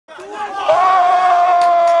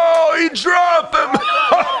Oh, he dropped him.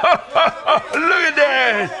 Look at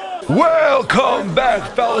that. Welcome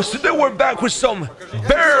back, fellas. Today we're back with some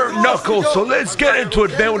bare knuckles. So let's get into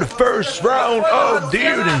it, man, with the first round of the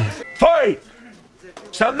evening. Fight.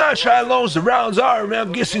 So I'm not sure how long the rounds are, man.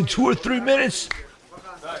 I'm guessing 2 or 3 minutes.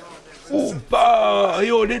 Ooh,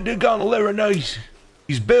 yo, they got on the lever now.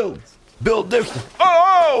 He's built different.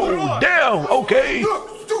 Oh, damn. Okay.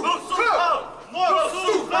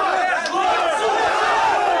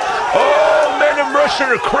 Oh, man, them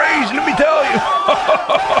Russians are crazy, let me tell you.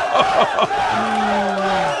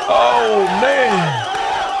 Oh, man.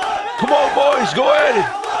 Come on, boys, go at it.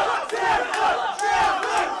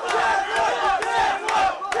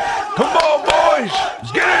 Come on, boys.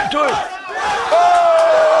 Let's get into it. Oh!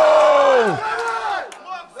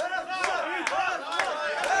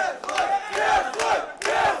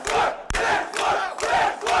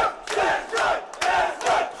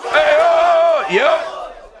 Yep.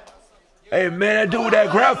 Hey, man, I do that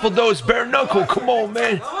grapple, though. It's bare knuckle. Come on,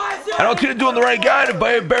 man. I don't think they're doing the right guy,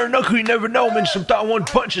 but bare knuckle, you never know, man. Sometimes one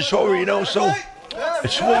punch is over, you know, so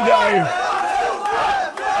it's what we got here.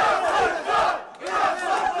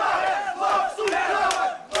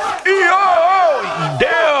 Oh,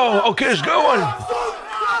 damn. Okay, it's going.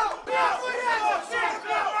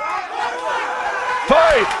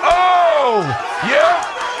 Fight. Oh, yeah.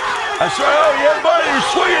 That's right. Oh, yeah, buddy, you're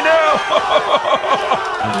swinging now.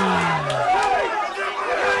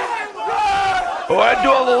 Oh, I do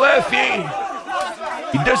on the left.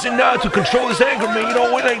 He doesn't know how to control his anger, man. You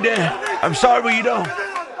don't win like that. I'm sorry, but you don't.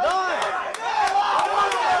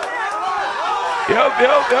 Yep.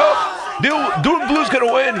 Dude Blue's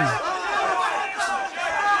gonna win.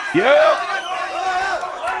 Yep.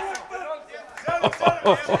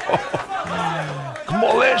 Come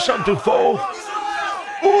on, land something, fool.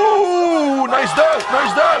 Ooh, nice duck.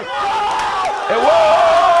 Hey,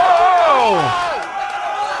 whoa!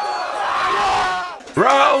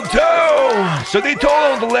 Round 2. So they told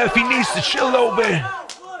him on the left he needs to chill a little bit.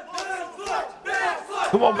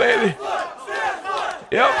 Come on, baby.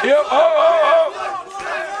 Yep. Oh.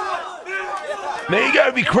 Man, you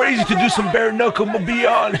gotta be crazy to do some bare knuckle, I'm gonna be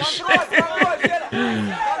honest.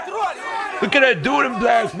 Look at that dude in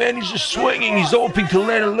black, man. He's just swinging. He's hoping to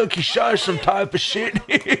land a lucky shot or some type of shit.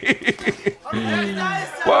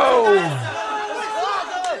 Whoa.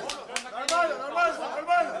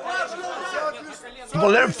 Come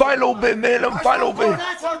on, let him fight a little bit, man. Let him fight a little bit.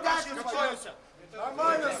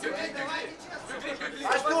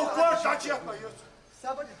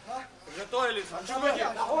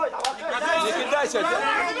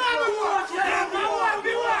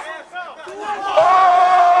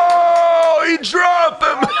 Oh, he dropped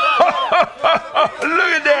him.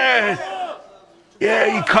 Look at that. Yeah,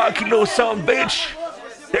 you cocky little son of a bitch.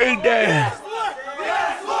 Take that.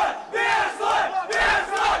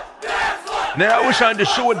 Man, I wish I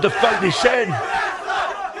understood what the fuck they said.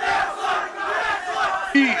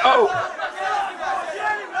 E-O.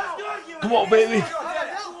 Come on, baby.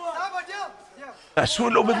 I swing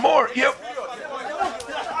a little bit more. Yep.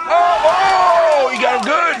 Oh, he got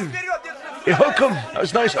him good. You hook him. That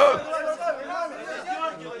was a nice hook.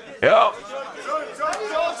 Yep.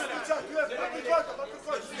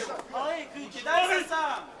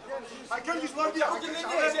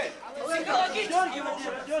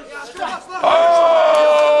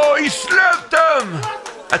 Oh, he slapped him.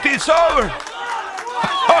 I think it's over.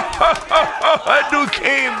 That dude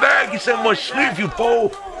came back. He said, "Much sleep, you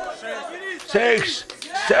fool." 6,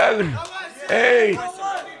 7, 8,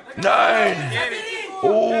 9.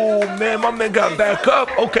 Oh, man, my man got back up.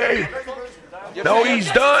 Okay. No,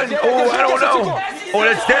 he's done. Oh, I don't know. Oh,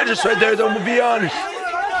 that's dangerous right there, though, I'm going to be honest.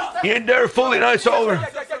 He ain't there fully. No, it's over.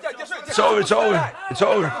 It's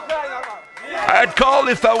over. I'd call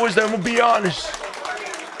if I was there, I'm going to be honest.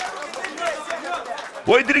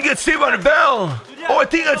 Wait, did he get saved on the bell? Oh, I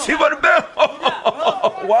think I got saved on the bell.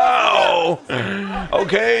 Wow.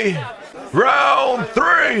 Okay. Round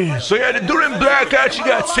 3. So yeah, the dude in black actually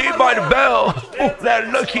got saved by the bell. Oh, that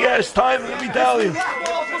lucky ass time, let me tell you.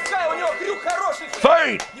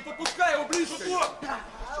 Fight!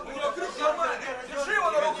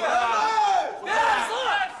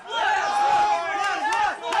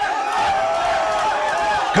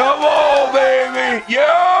 Come on, baby.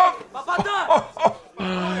 Yup.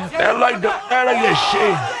 I like that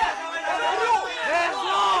shit.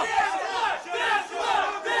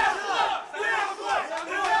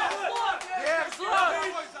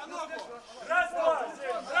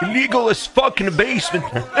 Illegal as fuck in the basement.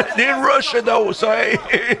 They're in Russia though, so hey.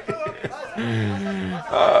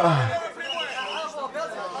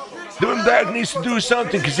 Doing back needs to do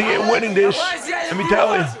something because he ain't winning this. Let me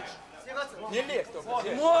tell you.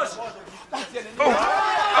 Oh,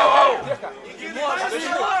 oh,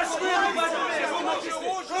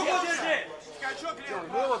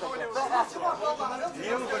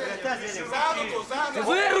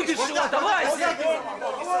 Вырубишь его, давай!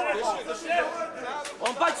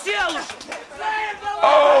 Он подсел уже!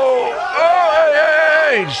 Oh, oh,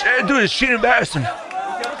 hey, hey, dude, it's cheating bastard.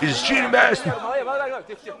 He's cheating bastard.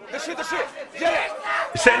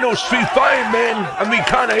 This ain't no street fight, man. I mean,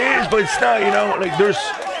 kinda is, but it's not, you know. Like,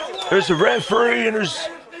 there's a referee and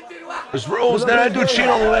there's rules. Then I do cheat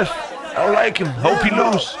on the left. I don't like him. Hope he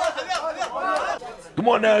lose. Come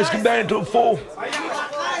on now, let's get back into a full.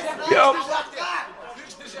 Yep.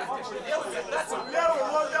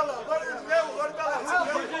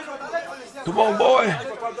 Come on, boy.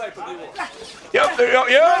 Yep, there you go.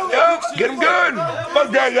 Yep. Get him good.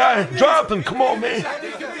 Fuck that guy. Drop him. Come on, man.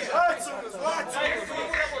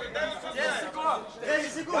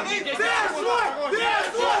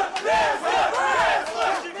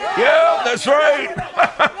 Yeah, that's right.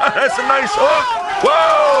 That's a nice hook.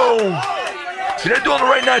 Whoa. See, they're doing it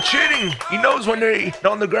right now, cheating. He knows when they're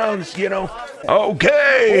on the grounds, you know.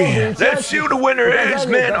 Okay, let's see who the winner is,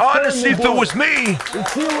 man. Honestly, if it was me,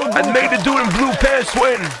 I'd make the dude in blue pants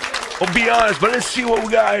win. I'll be honest, but let's see what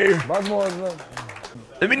we got here.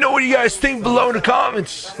 Let me know what you guys think below in the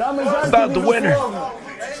comments about the winner.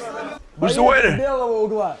 Who's the winner?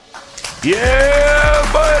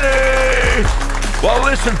 Yeah, buddy. Well,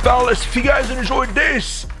 listen, fellas, if you guys enjoyed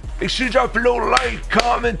this, make sure you drop a little like,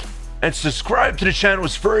 comment, and subscribe to the channel.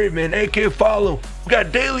 It's free, man. aka follow. We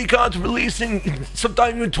got daily content releasing,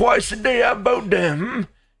 sometimes even twice a day. How about them?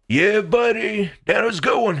 Yeah, buddy. That was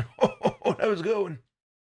going. That was going.